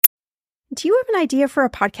Do you have an idea for a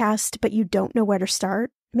podcast, but you don't know where to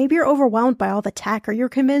start? Maybe you're overwhelmed by all the tech, or you're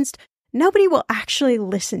convinced nobody will actually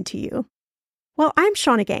listen to you. Well, I'm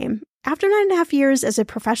Shawna Game. After 9.5 years as a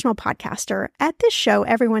professional podcaster, at this show,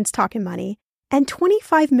 everyone's talking money, and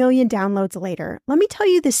 25 million downloads later, let me tell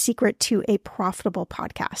you the secret to a profitable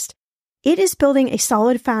podcast. It is building a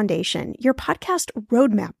solid foundation, your podcast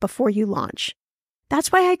roadmap before you launch. That's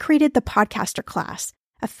why I created the Podcaster Class,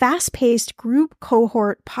 a fast-paced group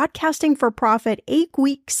cohort podcasting for profit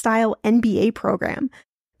 8-week style MBA program.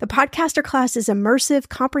 The Podcaster Class is immersive,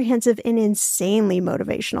 comprehensive, and insanely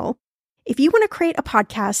motivational. If you want to create a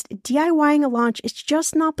podcast, DIYing a launch is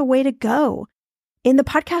just not the way to go. In the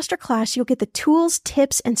Podcaster Class, you'll get the tools,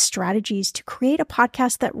 tips, and strategies to create a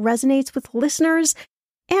podcast that resonates with listeners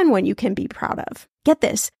and one you can be proud of. Get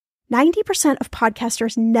this, 90% of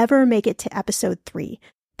podcasters never make it to episode 3.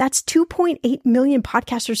 That's 2.8 million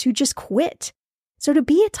podcasters who just quit. So to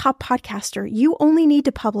be a top podcaster, you only need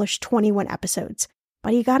to publish 21 episodes,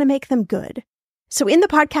 but you got to make them good. So in the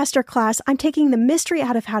Podcaster Class, I'm taking the mystery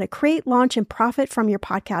out of how to create, launch, and profit from your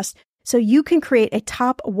podcast so you can create a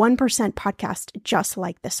top 1% podcast just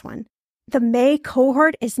like this one. The May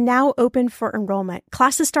cohort is now open for enrollment.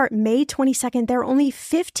 Classes start May 22nd. There are only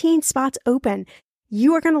 15 spots open.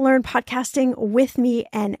 You are going to learn podcasting with me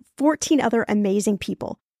and 14 other amazing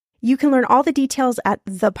people. You can learn all the details at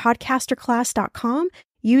thepodcasterclass.com.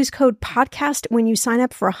 Use code PODCAST when you sign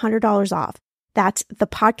up for $100 off. That's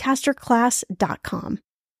thepodcasterclass.com.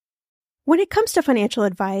 When it comes to financial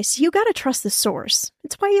advice, you got to trust the source.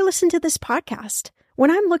 It's why you listen to this podcast.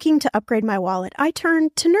 When I'm looking to upgrade my wallet, I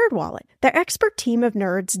turn to NerdWallet. Their expert team of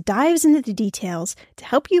nerds dives into the details to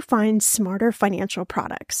help you find smarter financial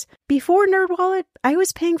products. Before NerdWallet, I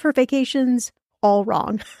was paying for vacations all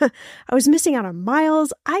wrong. I was missing out on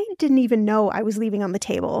miles I didn't even know I was leaving on the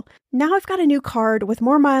table. Now I've got a new card with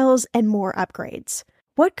more miles and more upgrades.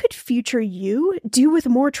 What could future you do with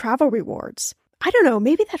more travel rewards? I don't know,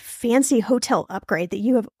 maybe that fancy hotel upgrade that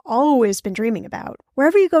you have always been dreaming about.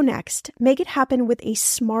 Wherever you go next, make it happen with a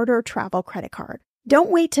smarter travel credit card. Don't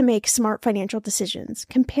wait to make smart financial decisions.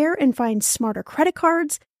 Compare and find smarter credit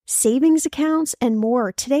cards, savings accounts, and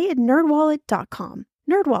more today at nerdwallet.com.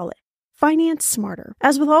 NerdWallet. Finance smarter.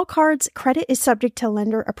 As with all cards, credit is subject to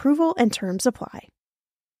lender approval and terms apply.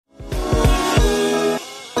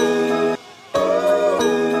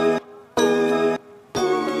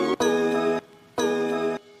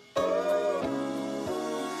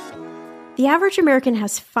 The average American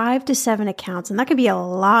has 5 to 7 accounts, and that can be a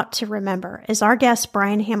lot to remember. As our guest,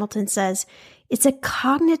 Brian Hamilton, says, it's a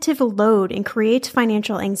cognitive load and creates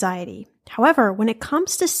financial anxiety. However, when it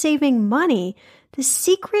comes to saving money, the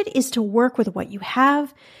secret is to work with what you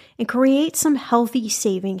have and create some healthy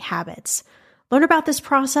saving habits. Learn about this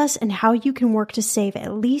process and how you can work to save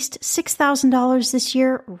at least $6,000 this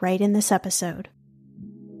year right in this episode.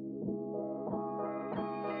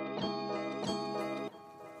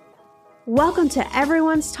 Welcome to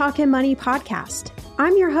Everyone's Talking Money podcast.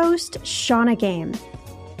 I'm your host, Shawna Game.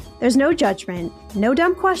 There's no judgment, no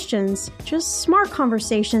dumb questions, just smart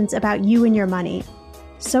conversations about you and your money.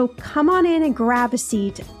 So come on in and grab a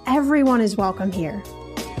seat. Everyone is welcome here.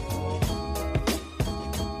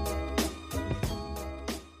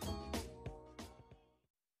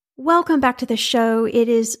 Welcome back to the show. It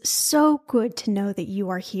is so good to know that you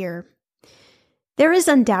are here. There is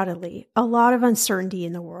undoubtedly a lot of uncertainty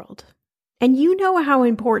in the world. And you know how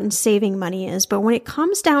important saving money is, but when it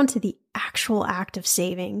comes down to the actual act of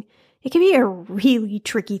saving, it can be a really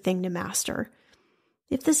tricky thing to master.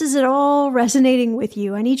 If this is at all resonating with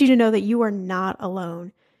you, I need you to know that you are not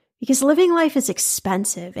alone, because living life is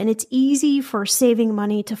expensive and it's easy for saving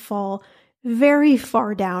money to fall very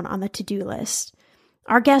far down on the to-do list.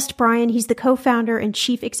 Our guest, Brian, he's the co-founder and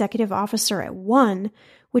chief executive officer at One,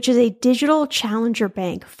 which is a digital challenger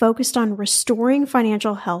bank focused on restoring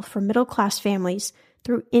financial health for middle-class families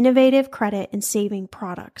through innovative credit and saving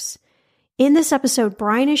products. In this episode,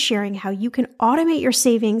 Brian is sharing how you can automate your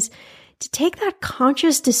savings to take that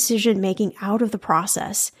conscious decision-making out of the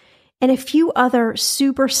process, and a few other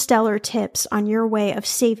super stellar tips on your way of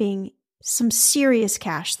saving some serious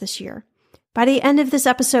cash this year. By the end of this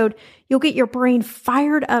episode, you'll get your brain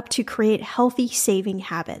fired up to create healthy saving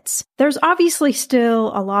habits. There's obviously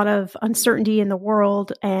still a lot of uncertainty in the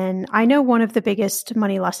world, and I know one of the biggest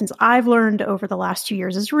money lessons I've learned over the last 2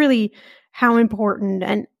 years is really how important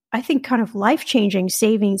and I think kind of life-changing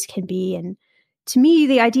savings can be. And to me,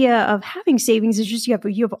 the idea of having savings is just you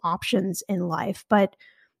have options in life. But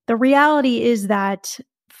the reality is that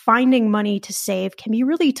finding money to save can be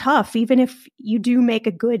really tough, even if you do make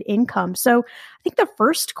a good income. So I think the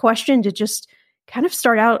first question to just kind of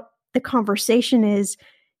start out the conversation is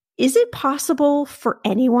it possible for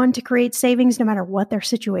anyone to create savings no matter what their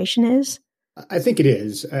situation is? I think it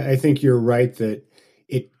is. I think you're right that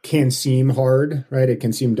it can seem hard, right? It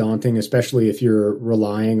can seem daunting, especially if you're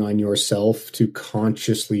relying on yourself to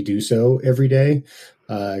consciously do so every day.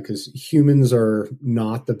 Because humans are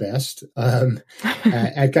not the best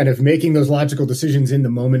at kind of making those logical decisions in the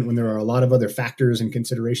moment when there are a lot of other factors and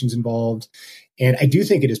considerations involved. And I do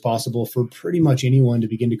think it is possible for pretty much anyone to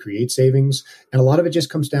begin to create savings. And a lot of it just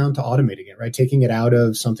comes down to automating it, right? Taking it out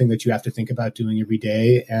of something that you have to think about doing every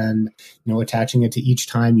day and, attaching it to each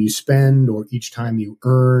time you spend or each time you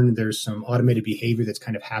earn. There's some automated behavior that's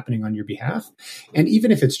kind of happening on your behalf. And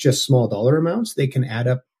even if it's just small dollar amounts, they can add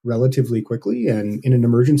up relatively quickly. And in an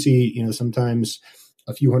emergency, sometimes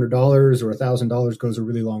a few $100s or $1,000 goes a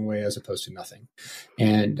really long way as opposed to nothing.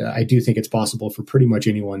 And I do think it's possible for pretty much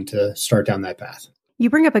anyone to start down that path. You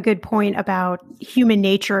bring up a good point about human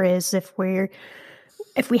nature is if we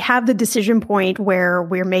have the decision point where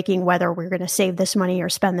we're making whether we're going to save this money or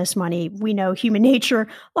spend this money, we know human nature,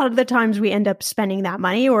 a lot of the times we end up spending that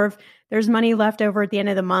money, or if there's money left over at the end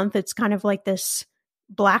of the month, it's kind of like this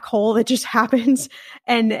black hole that just happens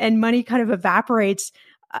and money kind of evaporates.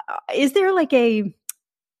 Is there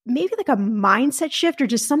maybe a mindset shift or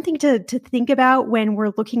just something to think about when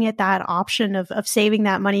we're looking at that option of saving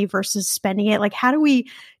that money versus spending it? Like, how do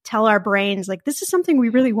we tell our brains, this is something we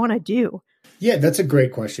really want to do? Yeah, that's a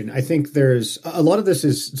great question. I think there's a lot of this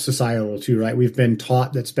is societal too, right? We've been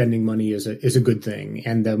taught that spending money is a good thing.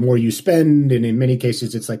 And the more you spend, and in many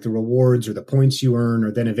cases, it's like the rewards or the points you earn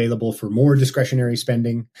are then available for more discretionary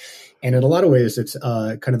spending. And in a lot of ways, it's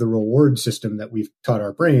kind of the reward system that we've taught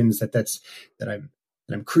our brains that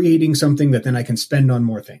I'm creating something that then I can spend on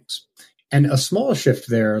more things. And a small shift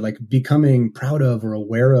there, like becoming proud of or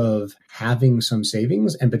aware of having some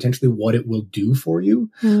savings and potentially what it will do for you.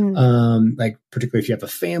 Particularly if you have a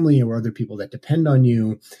family or other people that depend on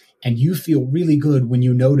you, and you feel really good when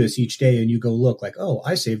you notice each day and you go look like, oh,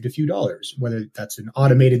 I saved a few dollars, whether that's an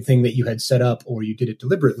automated thing that you had set up or you did it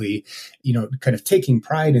deliberately, kind of taking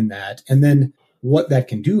pride in that. And then what that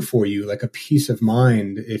can do for you, like a peace of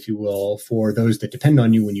mind, if you will, for those that depend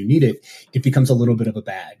on you when you need it, it becomes a little bit of a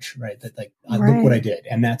badge, right? That look what I did,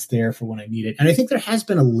 and that's there for when I need it. And I think there has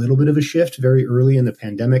been a little bit of a shift very early in the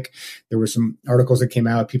pandemic. There were some articles that came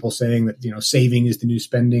out, people saying that, saving is the new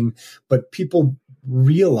spending, but people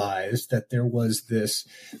realized that there was this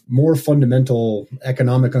more fundamental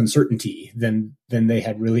economic uncertainty than they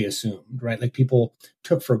had really assumed, right? Like people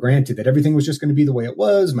took for granted that everything was just going to be the way it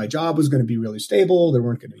was. My job was going to be really stable. There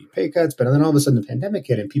weren't going to be pay cuts. But then all of a sudden the pandemic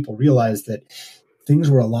hit and people realized that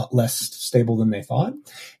things were a lot less stable than they thought.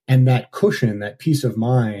 And that cushion, that peace of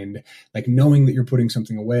mind, like knowing that you're putting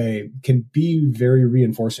something away, can be very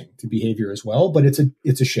reinforcing to behavior as well. But it's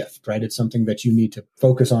a shift, right? It's something that you need to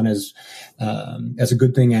focus on as a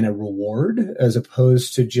good thing and a reward, as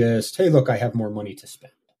opposed to just, hey, look, I have more money to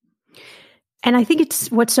spend. And I think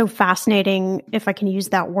it's what's so fascinating, if I can use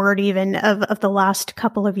that word even, of the last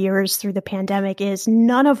couple of years through the pandemic is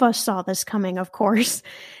none of us saw this coming, of course.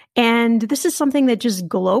 And this is something that just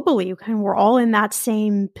globally, we're all in that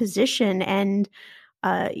same position. And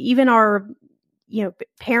even our,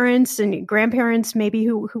 parents and grandparents, maybe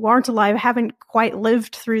who aren't alive, haven't quite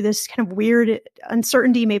lived through this kind of weird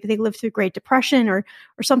uncertainty. Maybe they lived through Great Depression or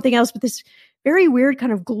something else, but this very weird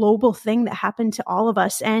kind of global thing that happened to all of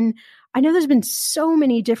us. And I know there's been so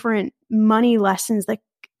many different money lessons that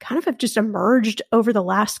kind of have just emerged over the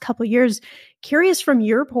last couple of years. Curious from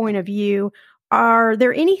your point of view, are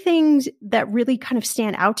there any things that really kind of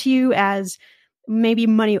stand out to you as maybe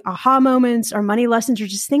money aha moments or money lessons or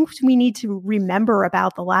just things we need to remember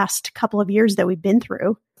about the last couple of years that we've been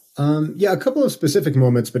through? A couple of specific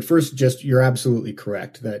moments, but first, just you're absolutely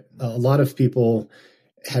correct that a lot of people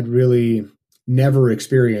had really never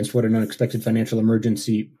experienced what an unexpected financial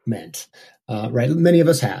emergency meant. Right. Many of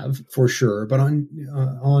us have, for sure. But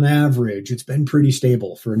on average, it's been pretty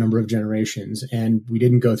stable for a number of generations. And we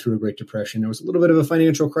didn't go through a Great Depression. There was a little bit of a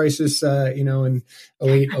financial crisis, in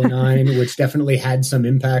 08, 09, which definitely had some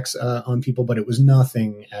impacts on people. But it was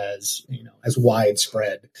nothing as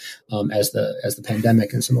widespread as the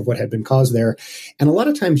pandemic and some of what had been caused there. And a lot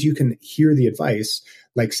of times you can hear the advice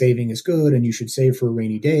like saving is good and you should save for a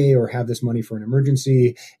rainy day or have this money for an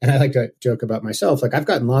emergency. And I like to joke about myself, like I've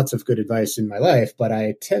gotten lots of good advice in my life, but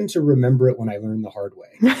I tend to remember it when I learn the hard way.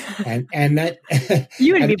 And that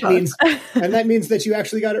you and me both. And that means that you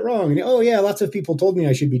actually got it wrong. And, oh yeah, lots of people told me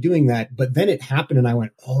I should be doing that, but then it happened and I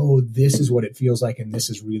went, oh, this is what it feels like. And this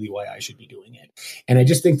is really why I should be doing it. And I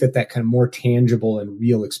just think that kind of more tangible and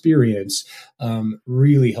real experience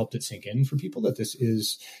really helped it sink in for people that this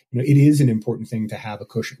is, it is an important thing to have a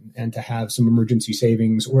cushion and to have some emergency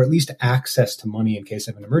savings or at least access to money in case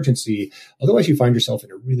of an emergency. Otherwise you find yourself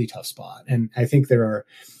in a really tough spot. And I think there are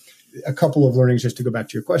a couple of learnings just to go back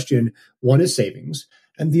to your question. One is savings.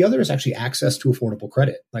 And the other is actually access to affordable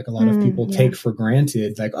credit. Like a lot of people take for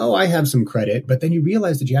granted, like, oh, I have some credit. But then you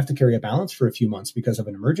realize that you have to carry a balance for a few months because of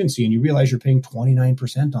an emergency. And you realize you're paying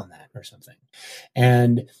 29% on that or something.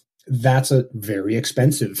 And that's a very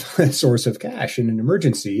expensive source of cash in an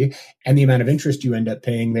emergency. And the amount of interest you end up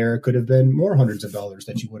paying there could have been more hundreds of dollars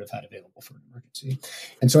that you would have had available for an emergency.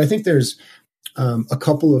 And so I think there's a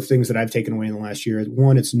couple of things that I've taken away in the last year.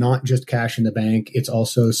 One, it's not just cash in the bank. It's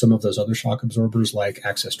also some of those other shock absorbers like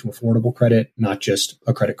access to affordable credit, not just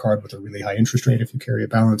a credit card with a really high interest rate if you carry a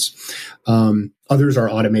balance. Others are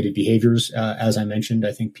automated behaviors. As I mentioned,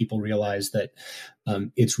 I think people realize that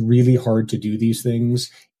it's really hard to do these things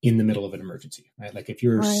in the middle of an emergency, right? Like if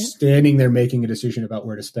you're standing there making a decision about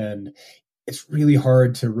where to spend, it's really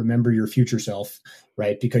hard to remember your future self,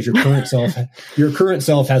 right? Because your current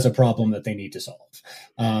self has a problem that they need to solve.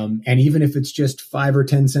 And even if it's just 5 or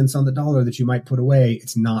 10 cents on the dollar that you might put away,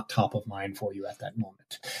 it's not top of mind for you at that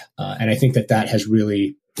moment. And I think that has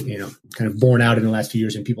really, kind of borne out in the last few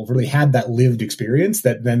years, and people have really had that lived experience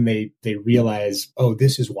that then they realize, oh,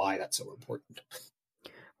 this is why that's so important.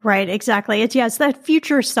 Right, exactly. It's that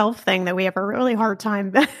future self thing that we have a really hard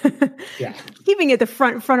time keeping at the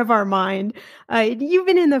front of our mind. You've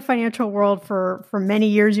been in the financial world for many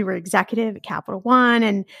years. You were executive at Capital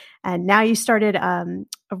One, and now you started a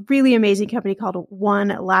really amazing company called One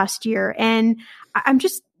last year. And I'm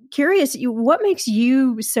just curious, what makes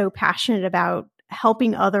you so passionate about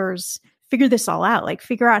helping others figure this all out, like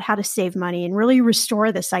figure out how to save money and really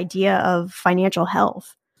restore this idea of financial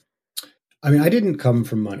health? I mean, I didn't come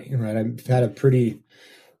from money, right? I've had a pretty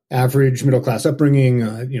average middle-class upbringing.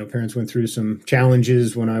 Parents went through some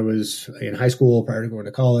challenges when I was in high school prior to going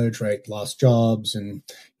to college, right? Lost jobs and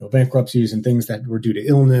bankruptcies and things that were due to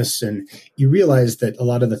illness. And you realize that a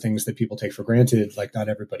lot of the things that people take for granted, like not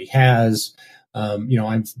everybody has. I've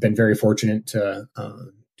been very fortunate to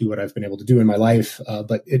do what I've been able to do in my life.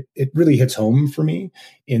 But it really hits home for me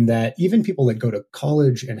in that even people that go to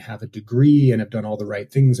college and have a degree and have done all the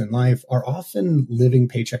right things in life are often living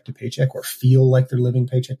paycheck to paycheck or feel like they're living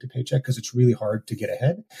paycheck to paycheck because it's really hard to get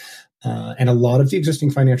ahead. And a lot of the existing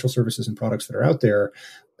financial services and products that are out there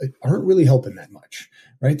aren't really helping that much,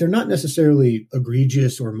 right? They're not necessarily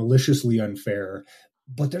egregious or maliciously unfair,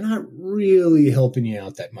 but they're not really helping you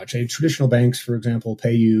out that much. Traditional banks, for example,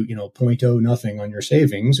 pay you, 0.0 nothing on your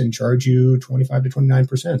savings and charge you 25 to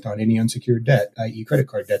 29% on any unsecured debt, i.e. credit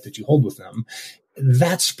card debt that you hold with them.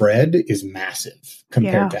 That spread is massive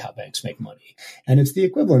compared to how banks make money. And it's the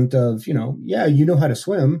equivalent of, you know how to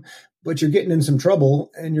swim, but you're getting in some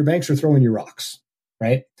trouble and your banks are throwing you rocks,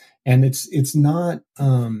 right? And it's not,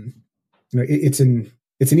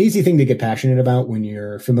 it's an easy thing to get passionate about when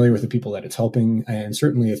you're familiar with the people that it's helping. And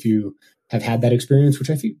certainly if you have had that experience,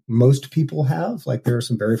 which I think most people have, like there are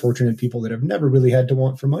some very fortunate people that have never really had to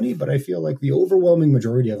want for money, but I feel like the overwhelming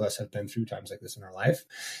majority of us have been through times like this in our life.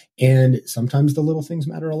 And sometimes the little things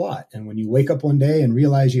matter a lot. And when you wake up one day and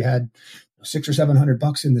realize you had $600 or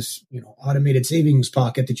 $700 in this, automated savings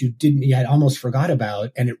pocket that you had almost forgot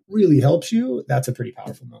about, and it really helps you, that's a pretty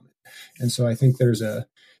powerful moment. And so I think there's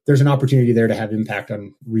an opportunity there to have impact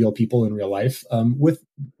on real people in real life with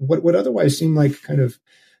what would otherwise seem like kind of,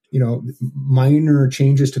 minor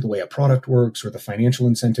changes to the way a product works or the financial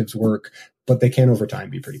incentives work, but they can over time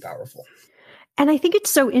be pretty powerful. And I think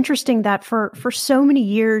it's so interesting that for so many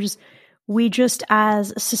years, we just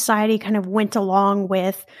as a society kind of went along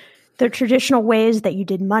with the traditional ways that you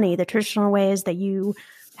did money, the traditional ways that you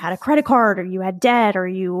had a credit card or you had debt or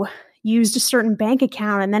you used a certain bank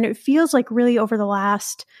account. And then it feels like really over the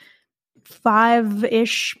last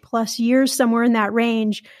 5-ish plus years, somewhere in that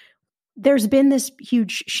range, there's been this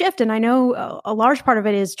huge shift. And I know a large part of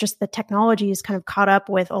it is just the technology is kind of caught up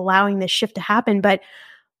with allowing this shift to happen. But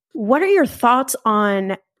what are your thoughts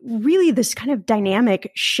on really this kind of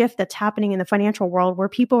dynamic shift that's happening in the financial world where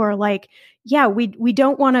people are like, yeah, we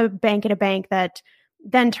don't want to bank at a bank that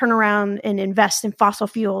then turn around and invest in fossil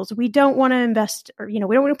fuels. We don't want to invest, or, we don't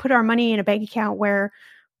want to put our money in a bank account where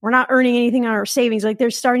we're not earning anything on our savings. Like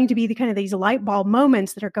there's starting to be the kind of these light bulb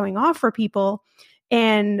moments that are going off for people.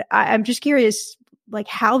 And I'm just curious, like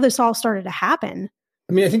how this all started to happen.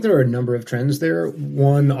 I mean, I think there are a number of trends there.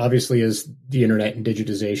 One, obviously, is the internet and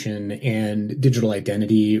digitization and digital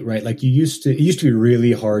identity, right? Like it used to be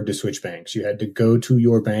really hard to switch banks. You had to go to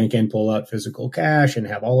your bank and pull out physical cash and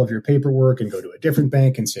have all of your paperwork and go to a different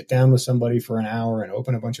bank and sit down with somebody for an hour and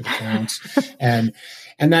open a bunch of accounts. and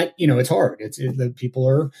that, it's hard. The people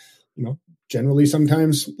are, generally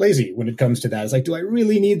sometimes lazy when it comes to that. It's like, do I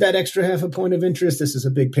really need that extra half a point of interest? This is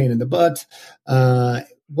a big pain in the butt.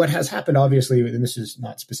 What has happened, obviously, and this is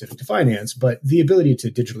not specific to finance, but the ability to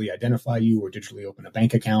digitally identify you or digitally open a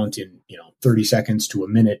bank account in 30 seconds to a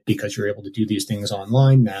minute, because you're able to do these things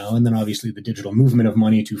online now. And then obviously the digital movement of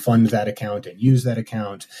money to fund that account and use that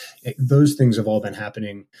account. Those things have all been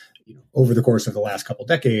happening over the course of the last couple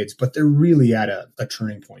decades, but they're really at a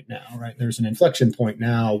turning point now, right? There's an inflection point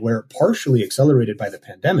now where partially accelerated by the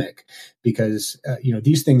pandemic, because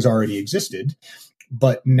these things already existed.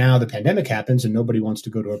 But now the pandemic happens and nobody wants to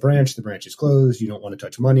go to a branch. The branch is closed. You don't want to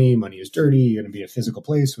touch money. Money is dirty. You're going to be a physical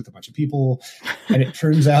place with a bunch of people. And it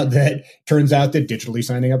turns out that digitally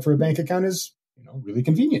signing up for a bank account is really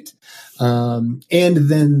convenient. And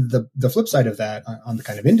then the flip side of that on the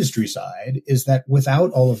kind of industry side is that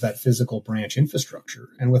without all of that physical branch infrastructure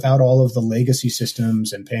and without all of the legacy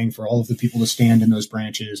systems and paying for all of the people to stand in those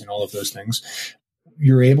branches and all of those things,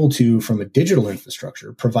 you're able to, from a digital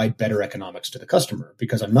infrastructure, provide better economics to the customer.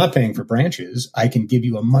 Because I'm not paying for branches, I can give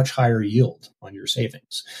you a much higher yield on your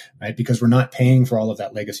savings, right? Because we're not paying for all of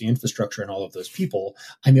that legacy infrastructure and all of those people,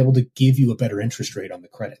 I'm able to give you a better interest rate on the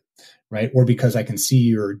credit, right? Or because I can see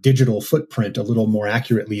your digital footprint a little more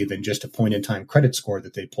accurately than just a point-in-time credit score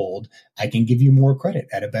that they pulled, I can give you more credit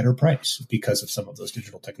at a better price because of some of those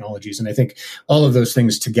digital technologies. And I think all of those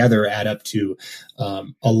things together add up to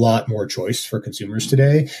a lot more choice for consumers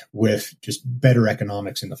today, with just better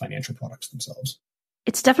economics in the financial products themselves.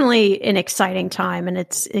 It's definitely an exciting time, and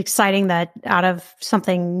it's exciting that out of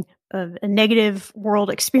something a negative world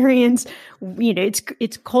experience,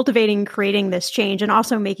 it's cultivating, creating this change, and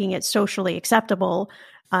also making it socially acceptable.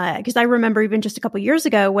 Because I remember even just a couple of years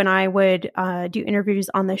ago when I would do interviews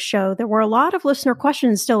on this show, there were a lot of listener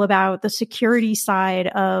questions still about the security side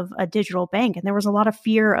of a digital bank, and there was a lot of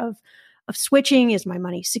fear of switching. Is my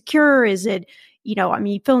money secure? Is it,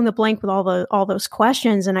 fill in the blank with all those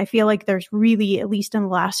questions. And I feel like there's really, at least in the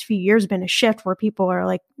last few years, been a shift where people are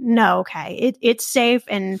like, no, okay, it's safe.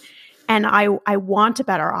 And I want a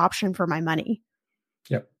better option for my money.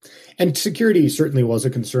 Yep. And security certainly was a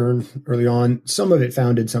concern early on. Some of it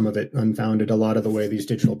founded, some of it unfounded. A lot of the way these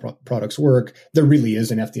digital products work, there really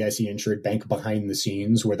is an FDIC insured bank behind the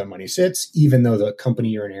scenes where the money sits, even though the company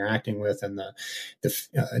you're interacting with and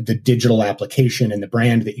the digital application and the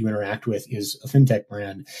brand that you interact with is a fintech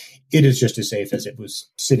brand. It is just as safe as it was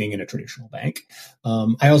sitting in a traditional bank.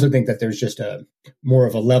 I also think that there's just more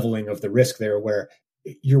of a leveling of the risk there, where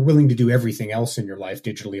you're willing to do everything else in your life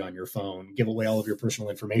digitally on your phone, give away all of your personal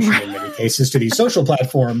information in many cases to these social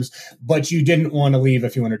platforms, but you didn't want to leave a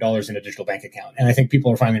few $100s in a digital bank account. And I think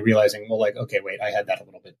people are finally realizing, well, like, okay, wait, I had that a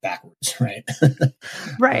little bit backwards, right?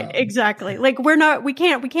 Right, exactly. Like we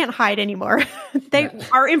can't hide anymore.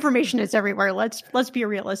 Our information is everywhere. Let's be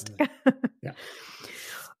realistic. Yeah.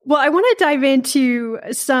 Well, I want to dive into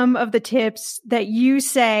some of the tips that you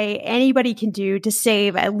say anybody can do to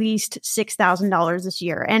save at least $6,000 this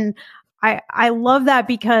year. And I love that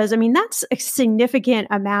because, that's a significant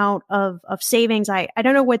amount of savings. I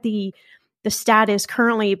don't know what the stat is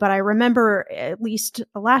currently, but I remember at least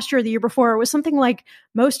last year or the year before, it was something like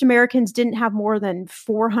most Americans didn't have more than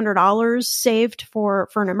 $400 saved for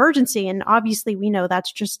an emergency. And obviously we know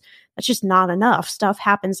that's just not enough. Stuff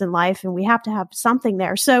happens in life and we have to have something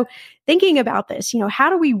there. So thinking about this, how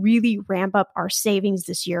do we really ramp up our savings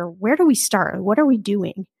this year? Where do we start? What are we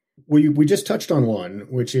doing? We just touched on one,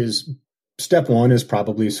 which is step one is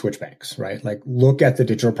probably switch banks, right? Like look at the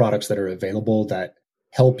digital products that are available that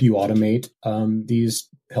help you automate these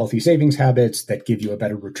healthy savings habits that give you a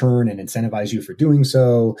better return and incentivize you for doing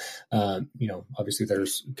so. Obviously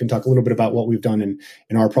can talk a little bit about what we've done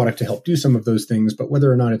in our product to help do some of those things, but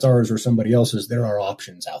whether or not it's ours or somebody else's, there are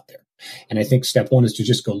options out there. And I think step one is to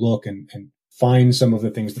just go look and find some of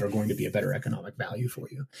the things that are going to be a better economic value for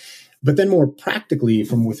you. But then more practically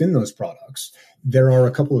from within those products, there are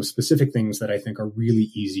a couple of specific things that I think are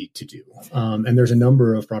really easy to do. And there's a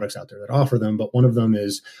number of products out there that offer them, but one of them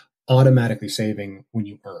is automatically saving when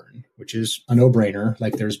you earn, which is a no-brainer.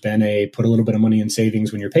 Like there's been put a little bit of money in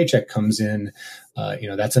savings when your paycheck comes in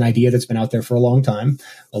That's an idea that's been out there for a long time.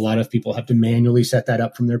 A lot of people have to manually set that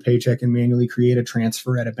up from their paycheck and manually create a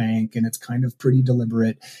transfer at a bank, and it's kind of pretty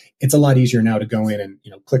deliberate. It's a lot easier now to go in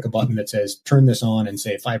and click a button that says turn this on and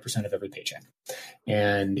save 5% of every paycheck.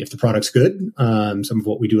 And if the product's good, some of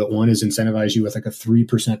what we do at One is incentivize you with like a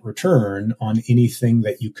 3% return on anything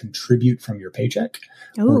that you contribute from your paycheck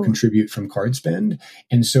or contribute from card spend.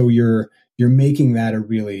 And so you're making that a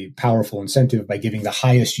really powerful incentive by giving the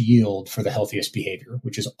highest yield for the healthiest behavior,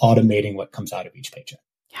 which is automating what comes out of each paycheck.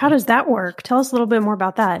 How does that work? Tell us a little bit more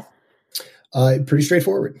about that. Pretty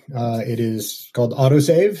straightforward. It is called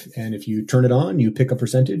autosave. And if you turn it on, you pick a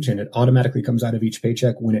percentage and it automatically comes out of each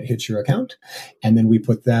paycheck when it hits your account. And then we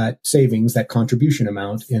put that savings, that contribution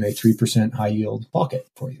amount in a 3% high yield pocket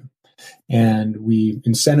for you. And we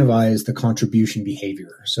incentivize the contribution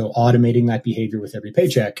behavior. So automating that behavior with every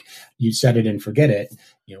paycheck, you set it and forget it.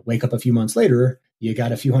 Wake up a few months later, you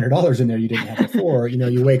got a few $100s in there you didn't have before.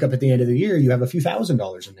 You wake up at the end of the year, you have a few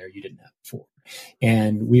 $1,000s in there you didn't have before.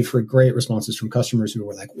 And we've heard great responses from customers who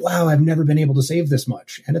were like, wow, I've never been able to save this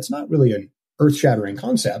much. And it's not really an earth-shattering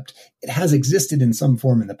concept. It has existed in some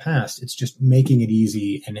form in the past. It's just making it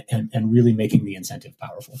easy and really making the incentive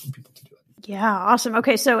powerful for people to do it. Yeah, awesome.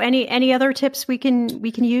 Okay, so any other tips we can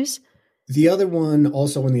use? The other one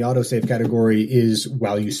also in the autosave category is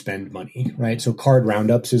while you spend money, right? So card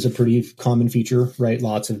roundups is a pretty common feature, right?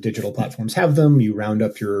 Lots of digital platforms have them. You round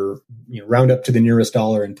up to the nearest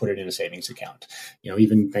dollar and put it in a savings account.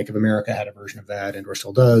 Even Bank of America had a version of that and or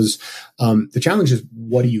still does. The challenge is,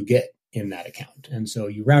 what do you get in that account? And so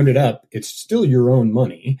you round it up, it's still your own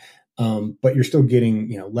money. But you're still getting,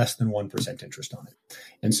 less than 1% interest on it.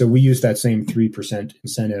 And so we use that same 3%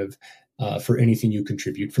 incentive for anything you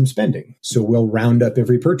contribute from spending. So we'll round up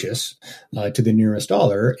every purchase to the nearest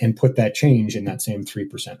dollar and put that change in that same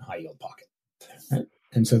 3% high yield pocket. Right?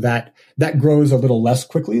 And so that grows a little less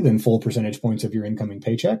quickly than full percentage points of your incoming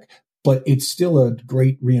paycheck, but it's still a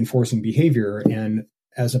great reinforcing behavior. And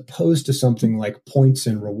as opposed to something like points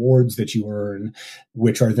and rewards that you earn,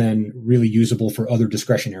 which are then really usable for other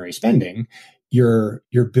discretionary spending, you're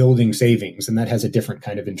building savings, and that has a different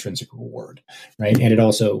kind of intrinsic reward, right? And it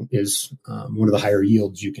also is one of the higher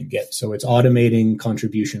yields you can get. So it's automating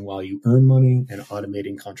contribution while you earn money and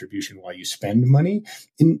automating contribution while you spend money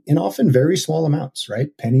in often very small amounts, right?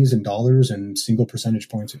 Pennies and dollars and single percentage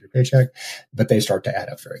points of your paycheck, but they start to add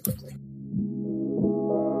up very quickly.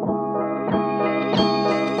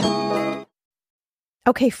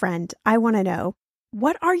 Okay, friend, I want to know,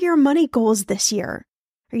 what are your money goals this year?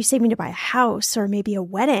 Are you saving to buy a house or maybe a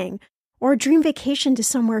wedding or a dream vacation to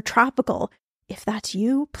somewhere tropical? If that's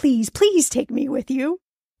you, please take me with you.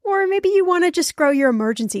 Or maybe you want to just grow your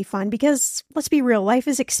emergency fund because, let's be real, life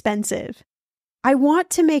is expensive. I want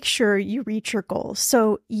to make sure you reach your goals,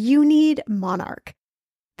 so you need Monarch.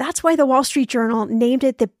 That's why the Wall Street Journal named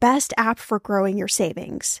it the best app for growing your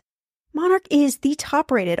savings. Monarch is the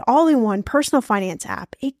top-rated all-in-one personal finance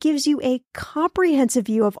app. It gives you a comprehensive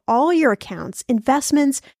view of all your accounts,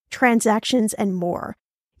 investments, transactions, and more.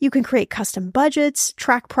 You can create custom budgets,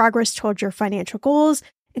 track progress towards your financial goals,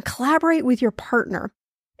 and collaborate with your partner.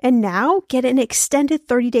 And now, get an extended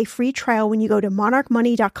 30-day free trial when you go to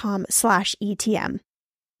monarchmoney.com/ETM.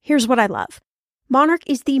 Here's what I love. Monarch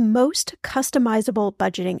is the most customizable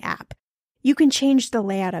budgeting app. You can change the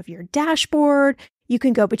layout of your dashboard. You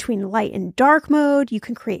can go between light and dark mode. You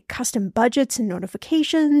can create custom budgets and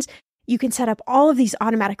notifications. You can set up all of these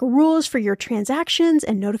automatic rules for your transactions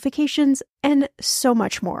and notifications, and so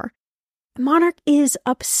much more. Monarch is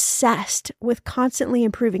obsessed with constantly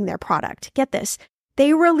improving their product. Get this.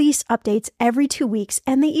 They release updates every 2 weeks,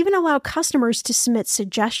 and they even allow customers to submit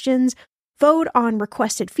suggestions, vote on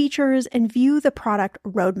requested features, and view the product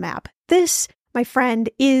roadmap. This, my friend,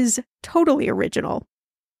 is totally original.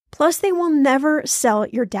 Plus, they will never sell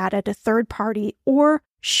your data to third party or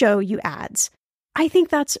show you ads. I think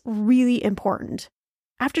that's really important.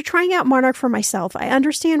 After trying out Monarch for myself, I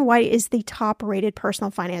understand why it is the top-rated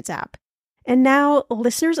personal finance app. And now,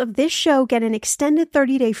 listeners of this show get an extended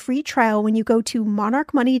 30-day free trial when you go to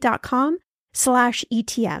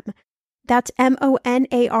monarchmoney.com/ETM. That's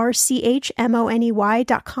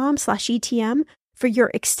monarchmoney.com/ETM for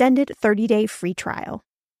your extended 30-day free trial.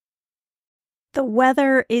 The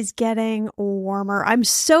weather is getting warmer. I'm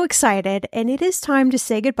so excited, and it is time to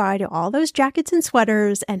say goodbye to all those jackets and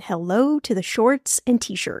sweaters and hello to the shorts and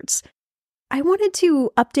t-shirts. I wanted to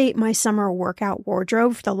update my summer workout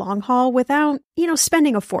wardrobe for the long haul without,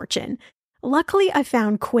 spending a fortune. Luckily, I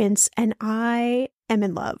found Quince, and I am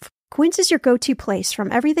in love. Quince is your go-to place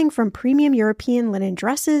from everything from premium European linen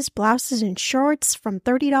dresses, blouses, and shorts from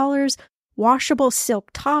 $30, washable silk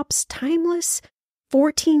tops, timeless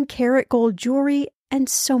 14 karat gold jewelry, and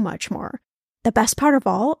so much more. The best part of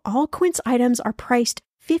all Quince items are priced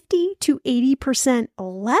 50 to 80%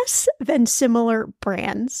 less than similar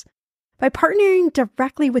brands. By partnering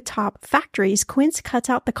directly with top factories, Quince cuts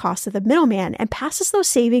out the cost of the middleman and passes those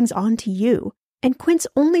savings on to you. And Quince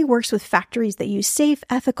only works with factories that use safe,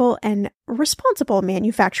 ethical, and responsible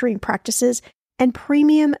manufacturing practices and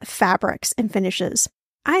premium fabrics and finishes.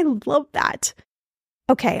 I love that.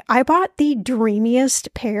 Okay, I bought the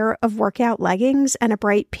dreamiest pair of workout leggings and a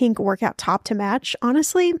bright pink workout top to match.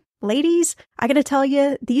 Honestly, ladies, I gotta tell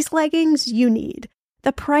you, these leggings you need.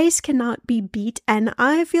 The price cannot be beat, and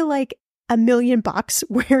I feel like $1 million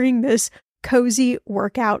wearing this cozy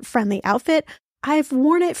workout-friendly outfit. I've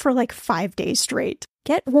worn it for like 5 days straight.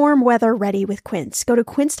 Get warm weather ready with Quince. Go to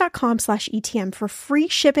quince.com/ETM for free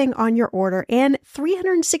shipping on your order and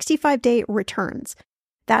 365-day returns.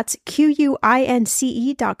 That's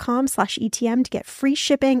QUINCE.com/ETM to get free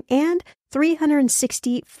shipping and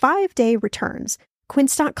 365-day returns.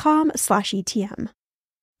 Quince.com/ETM.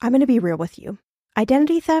 I'm going to be real with you.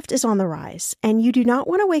 Identity theft is on the rise, and you do not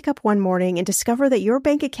want to wake up one morning and discover that your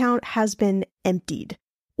bank account has been emptied,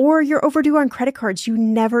 or you're overdue on credit cards you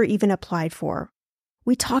never even applied for.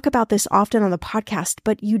 We talk about this often on the podcast,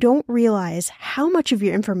 but you don't realize how much of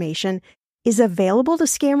your information is available to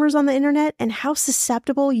scammers on the internet and how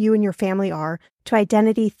susceptible you and your family are to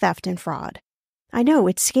identity theft and fraud. I know,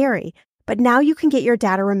 it's scary, but now you can get your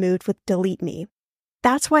data removed with Delete Me.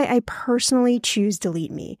 That's why I personally choose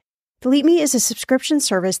Delete Me. Delete Me is a subscription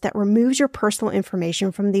service that removes your personal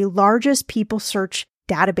information from the largest people search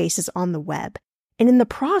databases on the web, and in the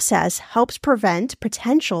process helps prevent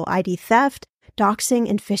potential ID theft, doxing,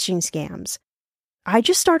 and phishing scams. I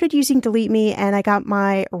just started using Delete Me and I got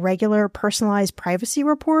my regular personalized privacy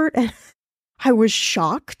report, and I was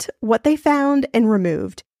shocked what they found and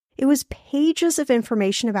removed. It was pages of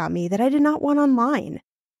information about me that I did not want online.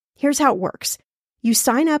 Here's how it works. You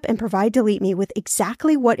sign up and provide Delete Me with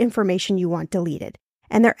exactly what information you want deleted,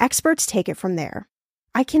 and their experts take it from there.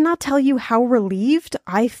 I cannot tell you how relieved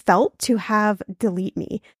I felt to have Delete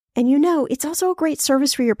Me. And you know, it's also a great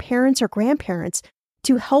service for your parents or grandparents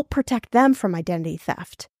to help protect them from identity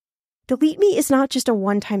theft. Delete Me is not just a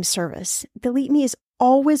one-time service. Delete Me is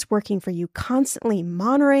always working for you, constantly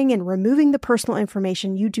monitoring and removing the personal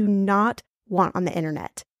information you do not want on the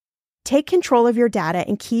internet. Take control of your data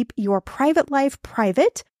and keep your private life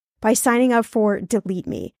private by signing up for Delete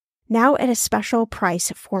Me, now at a special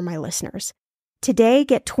price for my listeners. Today,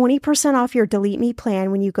 get 20% off your Delete Me plan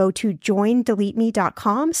when you go to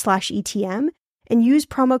joindeleteme.com/ETM and use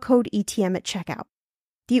promo code ETM at checkout.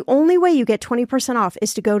 The only way you get 20% off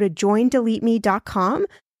is to go to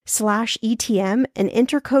joindeleteme.com/ETM and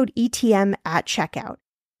enter code ETM at checkout.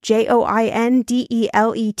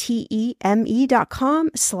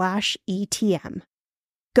 joindeleteme.com/ETM.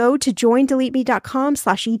 Go to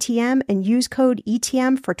joindeleteme.com/ETM and use code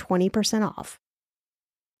ETM for 20% off.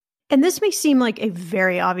 And this may seem like a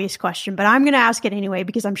very obvious question, but I'm going to ask it anyway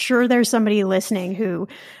because I'm sure there's somebody listening who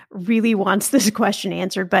really wants this question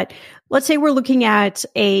answered. But let's say we're looking at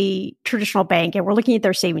a traditional bank and we're looking at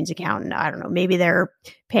their savings account. And I don't know, maybe they're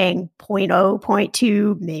paying 0.0,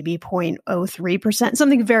 0.2, maybe 0.03%,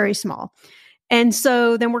 something very small. And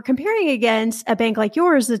so then we're comparing against a bank like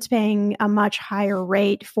yours that's paying a much higher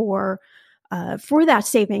rate for that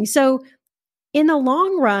savings. So in the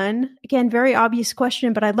long run, again, very obvious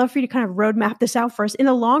question, but I'd love for you to kind of roadmap this out for us. In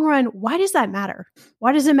the long run, why does that matter?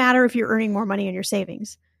 Why does it matter if you're earning more money on your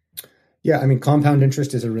savings? Yeah, I mean, compound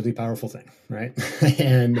interest is a really powerful thing, right?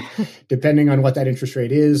 And depending on what that interest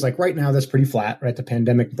rate is, like right now, that's pretty flat, right? The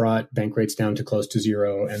pandemic brought bank rates down to close to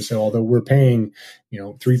zero. And so although we're paying,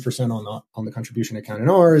 3% on the contribution account in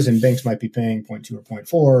ours, and banks might be paying 0.2 or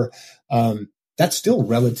 0.4, that's still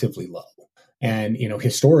relatively low. And,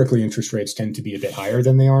 historically, interest rates tend to be a bit higher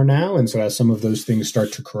than they are now. And so as some of those things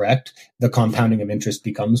start to correct, the compounding of interest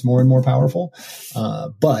becomes more and more powerful.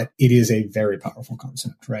 But it is a very powerful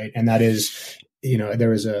concept, right? And that is,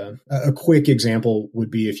 there is a quick example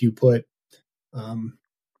would be if you put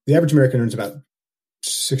the average American earns about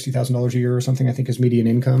 $60,000 a year or something, I think is median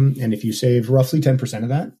income. And if you save roughly 10% of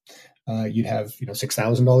that, you'd have,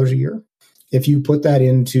 $6,000 a year. If you put that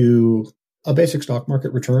into a basic stock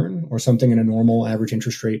market return or something in a normal average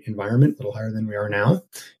interest rate environment, a little higher than we are now,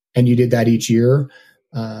 and you did that each year,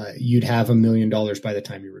 you'd have $1 million by the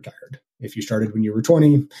time you retired. If you started when you were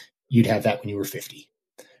 20, you'd have that when you were 50,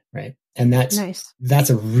 right? And that's nice. That's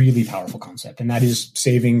a really powerful concept. And that is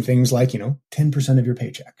saving things like, 10% of your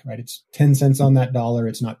paycheck, right? It's 10 cents on that dollar.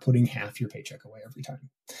 It's not putting half your paycheck away every time.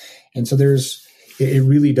 And so it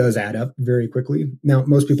really does add up very quickly. Now,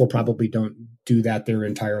 most people probably don't do that their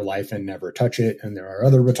entire life and never touch it. And there are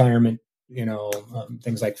other retirement,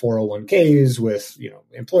 things like 401ks with,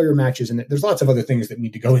 employer matches. And there's lots of other things that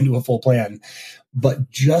need to go into a full plan. But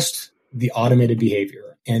just the automated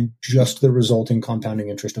behavior and just the resulting compounding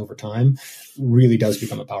interest over time really does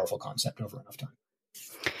become a powerful concept over enough time.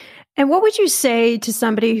 And what would you say to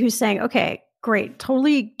somebody who's saying, okay, great,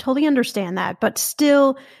 totally understand that, but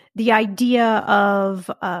still the idea of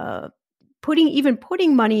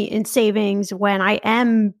putting money in savings when I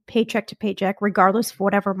am paycheck to paycheck, regardless of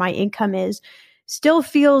whatever my income is, still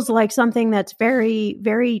feels like something that's very,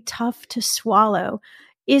 very tough to swallow.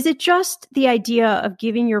 Is it just the idea of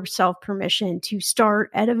giving yourself permission to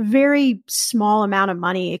start at a very small amount of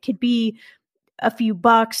money? It could be a few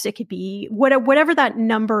bucks. It could be whatever that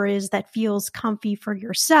number is that feels comfy for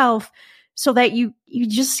yourself, so that you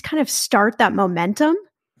just kind of start that momentum.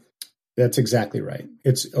 That's exactly right.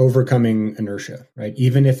 It's overcoming inertia, right?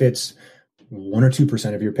 Even if it's 1 or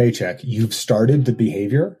 2% of your paycheck, you've started the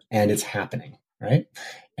behavior and it's happening, right?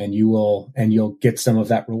 And you'll get some of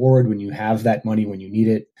that reward when you have that money when you need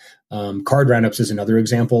it. Card roundups is another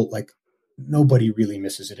example. Like, nobody really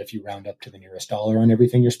misses it if you round up to the nearest dollar on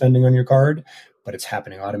everything you're spending on your card, but it's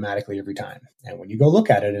happening automatically every time. And when you go look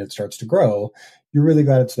at it and it starts to grow, you're really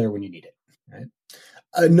glad it's there when you need it, right?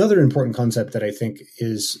 Another important concept that I think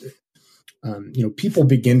is, people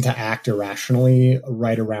begin to act irrationally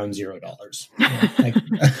right around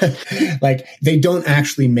 $0. Like they don't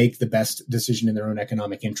actually make the best decision in their own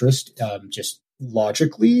economic interest, just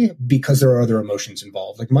logically, because there are other emotions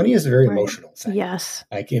involved. Like, money is a very emotional thing. Yes.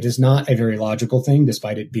 Like, it is not a very logical thing,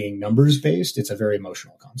 despite it being numbers based. It's a very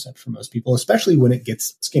emotional concept for most people, especially when it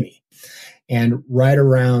gets skinny. And right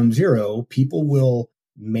around 0, people will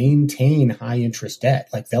maintain high interest debt.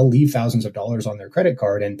 Like, they'll leave thousands of dollars on their credit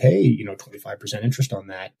card and pay, 25% interest on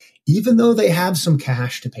that, even though they have some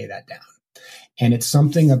cash to pay that down. And it's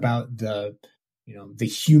something about the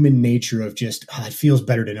human nature of just, it feels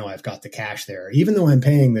better to know I've got the cash there, even though I'm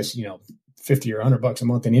paying this, $50 or $100 a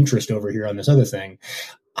month in interest over here on this other thing.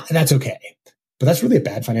 That's okay. But that's really a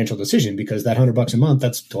bad financial decision, because that $100 a month,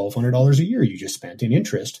 that's $1,200 a year you just spent in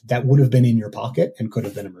interest that would have been in your pocket and could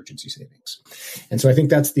have been emergency savings. And so I think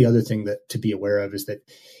that's the other thing that to be aware of, is that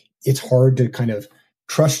it's hard to kind of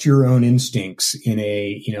trust your own instincts in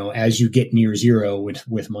as you get near 0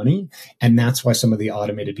 with money. And that's why some of the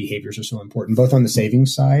automated behaviors are so important, both on the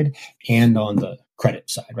savings side and on the credit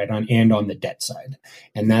side, right? And on the debt side.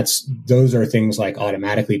 And those are things like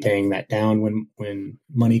automatically paying that down when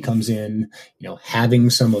money comes in, having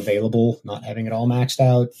some available, not having it all maxed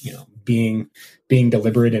out, being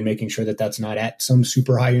deliberate and making sure that that's not at some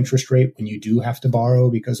super high interest rate when you do have to borrow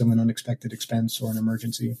because of an unexpected expense or an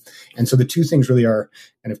emergency. And so the two things really are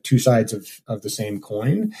kind of two sides of the same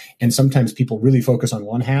coin. And sometimes people really focus on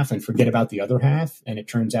one half and forget about the other half. And it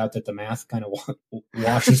turns out that the math kind of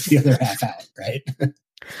washes the other half out, right?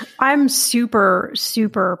 I'm super,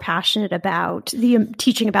 super passionate about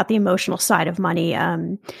teaching about the emotional side of money.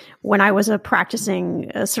 When I was a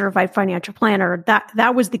practicing certified financial planner,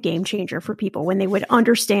 that was the game changer for people, when they would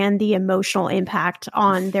understand the emotional impact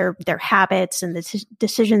on their habits and the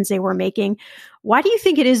decisions they were making. Why do you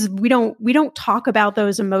think it is we don't talk about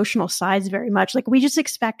those emotional sides very much? Like, we just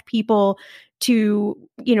expect people to,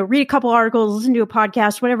 read a couple articles, listen to a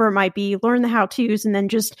podcast, whatever it might be, learn the how-tos, and then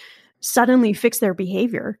just suddenly fix their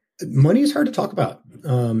behavior. Money is hard to talk about.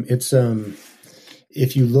 It's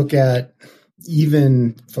if you look at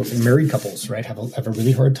even folks, married couples, right, have a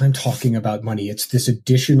really hard time talking about money. It's this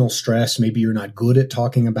additional stress. Maybe you're not good at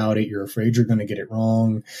talking about it. You're afraid you're going to get it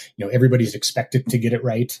wrong. Everybody's expected to get it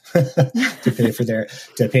right to pay for their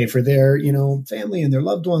family and their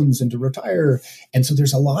loved ones and to retire. And so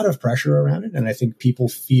there's a lot of pressure around it. And I think people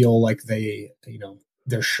feel like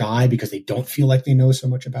they're shy because they don't feel like they know so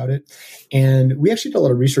much about it. And we actually did a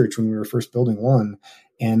lot of research when we were first building One.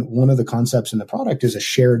 And one of the concepts in the product is a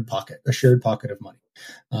shared pocket of money,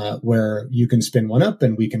 where you can spin one up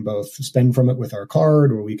and we can both spend from it with our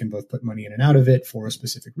card, or we can both put money in and out of it for a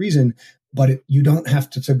specific reason. But you don't have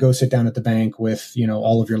to go sit down at the bank with,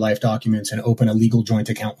 all of your life documents and open a legal joint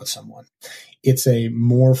account with someone. It's a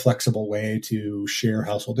more flexible way to share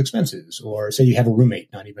household expenses, or say you have a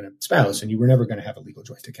roommate, not even a spouse, and you were never going to have a legal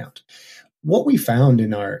joint account. What we found in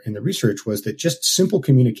the research was that just simple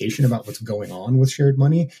communication about what's going on with shared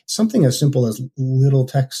money, something as simple as little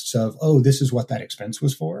texts of, oh, this is what that expense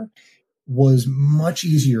was for, was much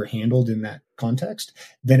easier handled in that context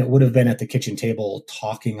than it would have been at the kitchen table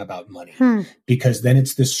talking about money, because then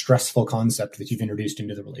it's this stressful concept that you've introduced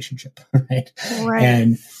into the relationship, right?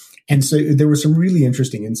 And so there were some really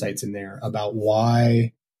interesting insights in there about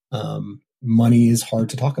why money is hard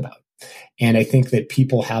to talk about. And I think that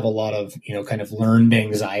people have a lot of, kind of learned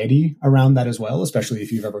anxiety around that as well, especially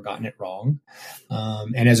if you've ever gotten it wrong.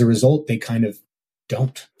 And as a result, they kind of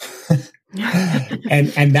don't.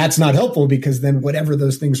 and that's not helpful, because then whatever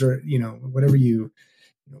those things are, whatever you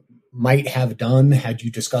might have done had you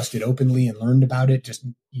discussed it openly and learned about it, just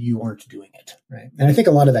you aren't doing it, right? And I think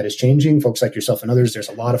a lot of that is changing. Folks like yourself and others, there's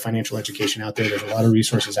a lot of financial education out there. There's a lot of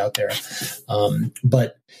resources out there.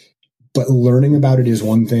 But learning about it is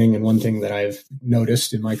one thing. And one thing that I've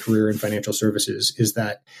noticed in my career in financial services is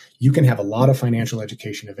that you can have a lot of financial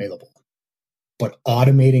education available, but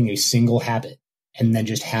automating a single habit and then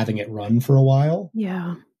just having it run for a while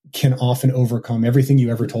can often overcome everything you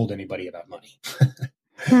ever told anybody about money.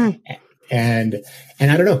 And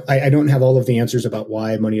I don't know, I don't have all of the answers about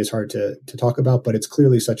why money is hard to talk about, but it's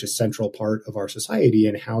clearly such a central part of our society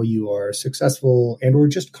and how you are successful and or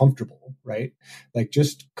just comfortable, right? Like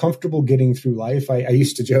just comfortable getting through life. I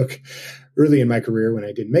used to joke early in my career when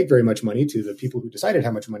I didn't make very much money to the people who decided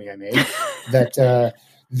how much money I made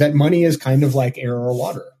that money is kind of like air or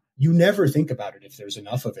water. You never think about it if there's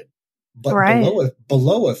enough of it, but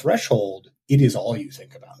below a threshold, it is all you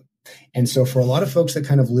think about. And so for a lot of folks that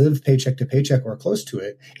kind of live paycheck to paycheck or close to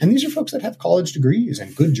it, and these are folks that have college degrees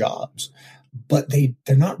and good jobs, but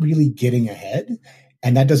they're not really getting ahead.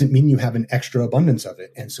 And that doesn't mean you have an extra abundance of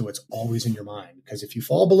it. And so it's always in your mind, because if you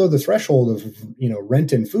fall below the threshold of,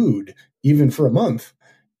 rent and food, even for a month,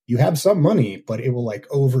 you have some money, but it will like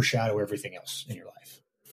overshadow everything else in your life.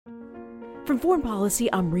 From Foreign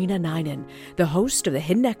Policy, I'm Rena Ninan, the host of The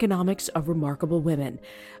Hidden Economics of Remarkable Women.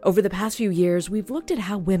 Over the past few years, we've looked at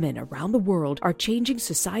how women around the world are changing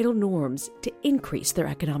societal norms to increase their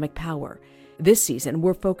economic power. This season,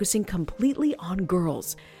 we're focusing completely on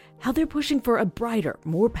girls, how they're pushing for a brighter,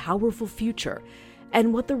 more powerful future,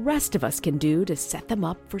 and what the rest of us can do to set them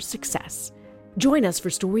up for success. Join us for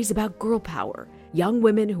stories about girl power, young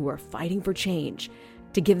women who are fighting for change,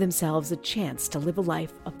 to give themselves a chance to live a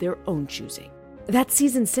life of their own choosing. That's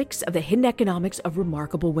Season 6 of The Hidden Economics of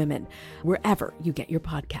Remarkable Women, wherever you get your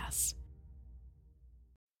podcasts.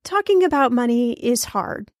 Talking about money is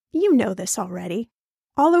hard. You know this already.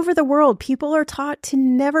 All over the world, people are taught to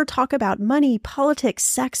never talk about money, politics,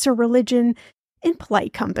 sex, or religion in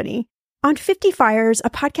polite company. On 50 Fires, a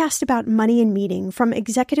podcast about money and meaning from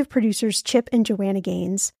executive producers Chip and Joanna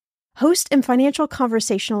Gaines, host and financial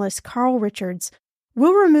conversationalist Carl Richards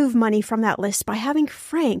we'll remove money from that list by having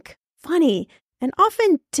frank, funny, and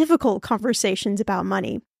often difficult conversations about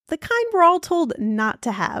money, the kind we're all told not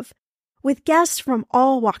to have, with guests from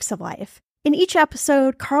all walks of life. In each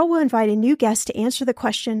episode, Carl will invite a new guest to answer the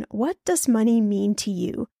question, what does money mean to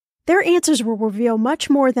you? Their answers will reveal much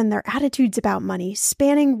more than their attitudes about money,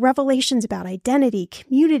 spanning revelations about identity,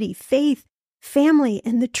 community, faith, family,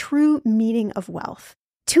 and the true meaning of wealth.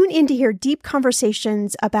 Tune in to hear deep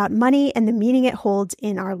conversations about money and the meaning it holds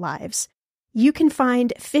in our lives. You can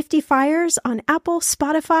find 50 Fires on Apple,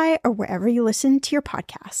 Spotify, or wherever you listen to your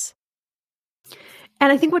podcasts.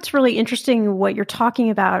 And I think what's really interesting, what you're talking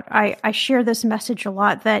about, I share this message a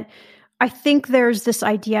lot, that I think there's this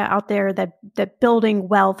idea out there that building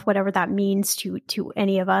wealth, whatever that means to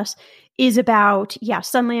any of us, is about,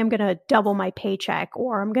 suddenly I'm going to double my paycheck,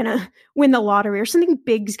 or I'm going to win the lottery, or something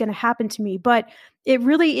big is going to happen to me. But it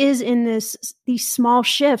really is in these small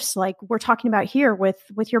shifts, like we're talking about here with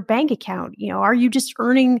your bank account. Are you just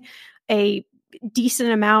earning a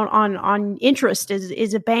decent amount on interest?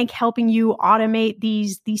 Is a bank helping you automate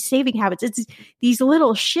these saving habits? It's these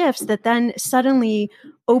little shifts that then suddenly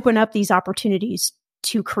open up these opportunities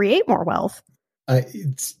to create more wealth.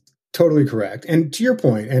 It's totally correct. And to your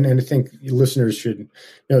point, and I think listeners should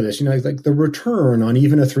know this, like the return on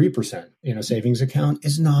even a 3%, savings account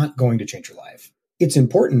is not going to change your life. It's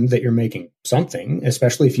important that you're making something,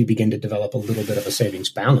 especially if you begin to develop a little bit of a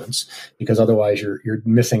savings balance, because otherwise you're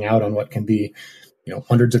missing out on what can be,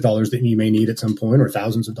 hundreds of dollars that you may need at some point, or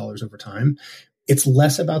thousands of dollars over time. It's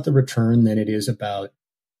less about the return than it is about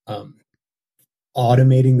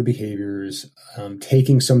automating the behaviors,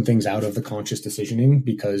 taking some things out of the conscious decisioning,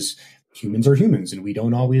 because humans are humans and we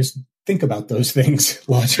don't always think about those things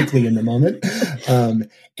logically in the moment.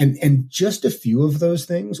 And just a few of those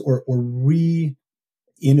things, or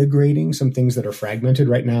integrating some things that are fragmented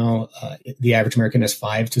right now. The average American has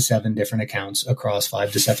 5 to 7 different accounts across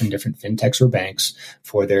 5 to 7 different fintechs or banks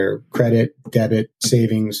for their credit, debit,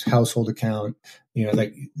 savings, household account,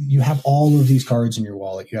 Like you have all of these cards in your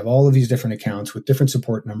wallet. You have all of these different accounts with different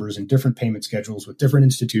support numbers and different payment schedules with different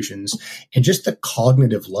institutions. And just the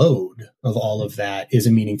cognitive load of all of that is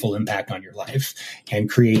a meaningful impact on your life and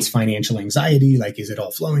creates financial anxiety. Like, is it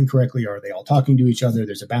all flowing correctly? Are they all talking to each other?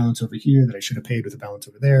 There's a balance over here that I should have paid with a balance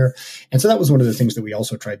over there. And so that was one of the things that we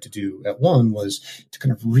also tried to do at One, was to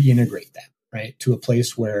kind of reintegrate that, right, to a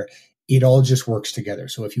place where it all just works together.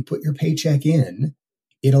 So if you put your paycheck in,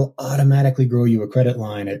 it'll automatically grow you a credit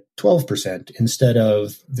line at 12% instead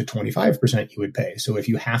of the 25% you would pay. So if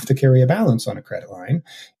you have to carry a balance on a credit line,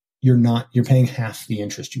 you're paying half the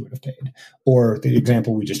interest you would have paid. Or the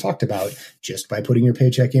example we just talked about, just by putting your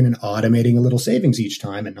paycheck in and automating a little savings each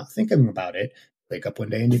time and not thinking about it, wake up one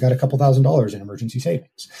day and you got a couple $1,000s in emergency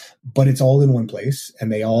savings. But it's all in one place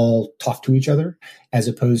and they all talk to each other, as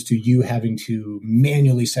opposed to you having to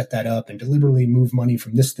manually set that up and deliberately move money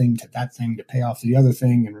from this thing to that thing to pay off the other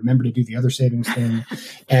thing and remember to do the other savings thing.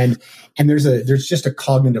 And there's just a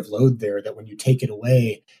cognitive load there that when you take it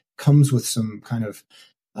away comes with some kind of,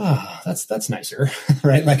 that's nicer,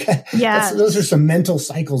 right? Like, those are some mental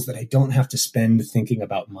cycles that I don't have to spend thinking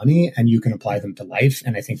about money, and you can apply them to life.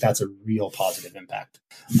 And I think that's a real positive impact,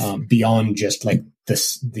 beyond just like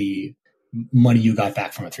the money you got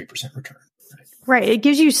back from a 3% return. Right. It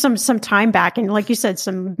gives you some time back. And like you said,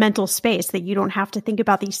 some mental space that you don't have to think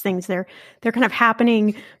about these things. They're kind of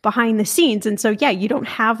happening behind the scenes. And so, you don't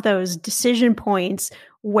have those decision points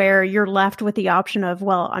where you're left with the option of,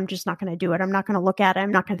 well, I'm just not going to do it. I'm not going to look at it.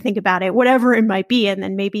 I'm not going to think about it, whatever it might be. And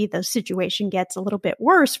then maybe the situation gets a little bit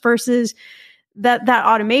worse versus that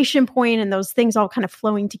automation point and those things all kind of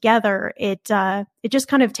flowing together. It just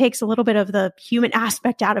kind of takes a little bit of the human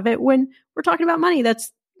aspect out of it when we're talking about money.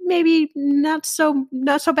 That's maybe not so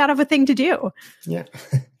bad of a thing to do. Yeah.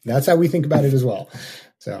 That's how we think about it as well.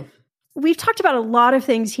 So we've talked about a lot of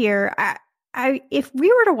things here. If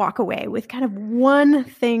we were to walk away with kind of one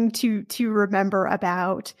thing to remember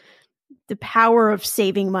about the power of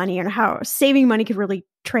saving money and how saving money could really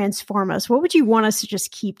transform us, what would you want us to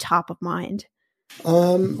just keep top of mind?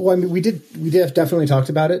 Well, I mean, we have definitely talked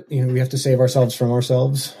about it. We have to save ourselves from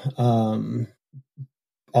ourselves.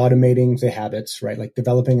 Automating the habits, right? Like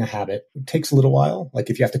developing a habit, it takes a little while. Like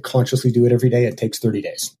if you have to consciously do it every day, it takes 30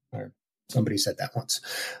 days. Or somebody said that once.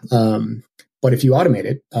 But if you automate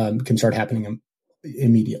it, it can start happening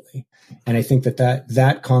immediately. And I think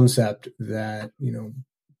that concept that,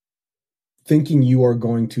 thinking you are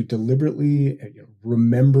going to deliberately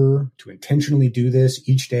remember to intentionally do this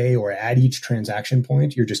each day or at each transaction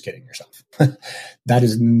point, you're just kidding yourself. That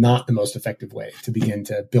is not the most effective way to begin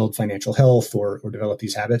to build financial health or develop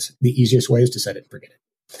these habits. The easiest way is to set it and forget it.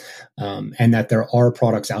 And that there are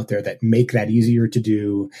products out there that make that easier to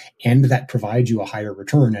do and that provide you a higher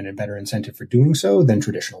return and a better incentive for doing so than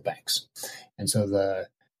traditional banks. And so the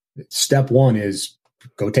step one is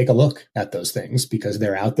go take a look at those things because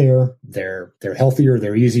they're out there. They're healthier.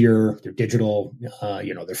 They're easier. They're digital.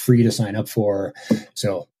 They're free to sign up for.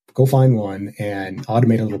 So go find one and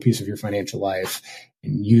automate a little piece of your financial life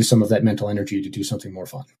and use some of that mental energy to do something more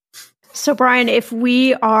fun. So Brian, if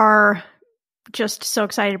we are just so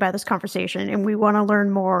excited about this conversation and we want to learn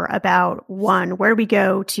more about One, where do we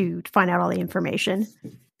go to find out all the information?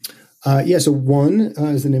 So One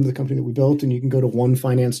is the name of the company that we built, and you can go to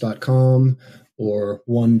onefinance.com or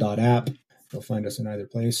one.app. You'll find us in either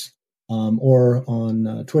place, or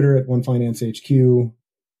on Twitter at OneFinanceHQ,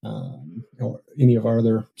 or any of our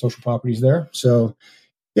other social properties there. So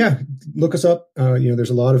look us up. There's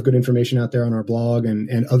a lot of good information out there on our blog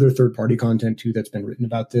and other third-party content too that's been written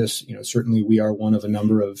about this. Certainly we are one of a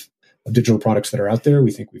number of digital products that are out there.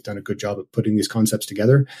 We think we've done a good job of putting these concepts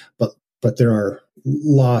together, but there are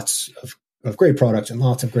lots of great products and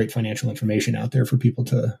lots of great financial information out there for people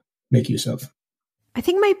to make use of. I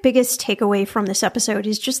think my biggest takeaway from this episode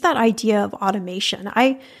is just that idea of automation.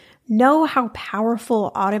 I know how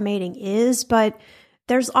powerful automating is, but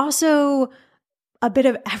there's also a bit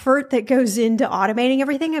of effort that goes into automating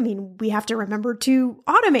everything. I mean, we have to remember to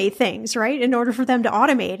automate things, right? In order for them to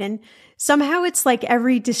automate. And somehow it's like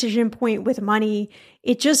every decision point with money,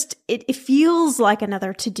 it feels like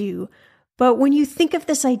another to-do. But when you think of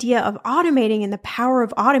this idea of automating and the power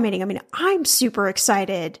of automating, I mean, I'm super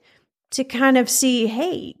excited to kind of see,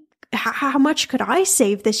 hey, how much could I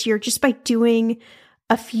save this year just by doing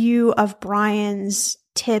a few of Brian's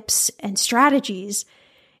tips and strategies?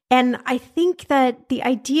 And I think that the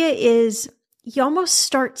idea is you almost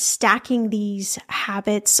start stacking these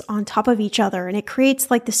habits on top of each other, and it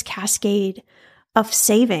creates like this cascade of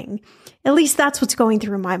saving. At least that's what's going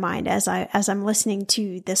through my mind as I'm listening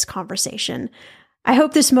to this conversation. I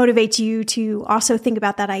hope this motivates you to also think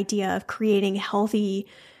about that idea of creating healthy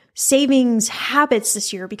savings habits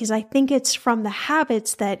this year, because I think it's from the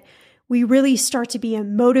habits that we really start to be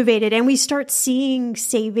motivated and we start seeing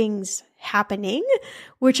savings happening,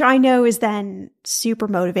 which I know is then super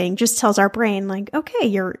motivating. Just tells our brain like, okay,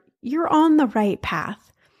 you're on the right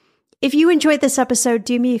path. If you enjoyed this episode,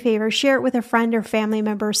 do me a favor, share it with a friend or family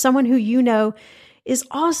member, someone who you know is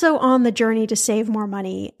also on the journey to save more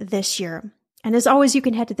money this year. And as always, you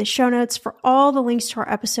can head to the show notes for all the links to our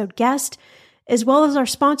episode guest, as well as our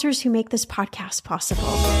sponsors who make this podcast possible.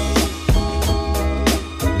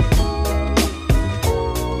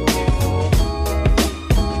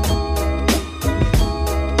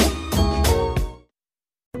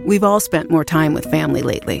 We've all spent more time with family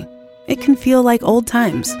lately. It can feel like old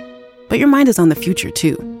times, but your mind is on the future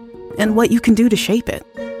too, and what you can do to shape it.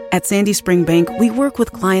 At Sandy Spring Bank, we work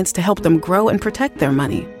with clients to help them grow and protect their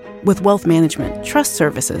money with wealth management, trust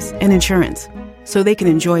services, and insurance, so they can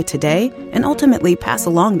enjoy today and ultimately pass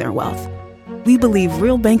along their wealth. We believe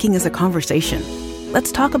real banking is a conversation.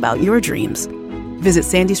 Let's talk about your dreams. Visit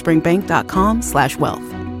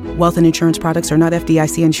sandyspringbank.com/wealth. Wealth and insurance products are not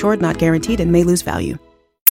FDIC insured, not guaranteed, and may lose value.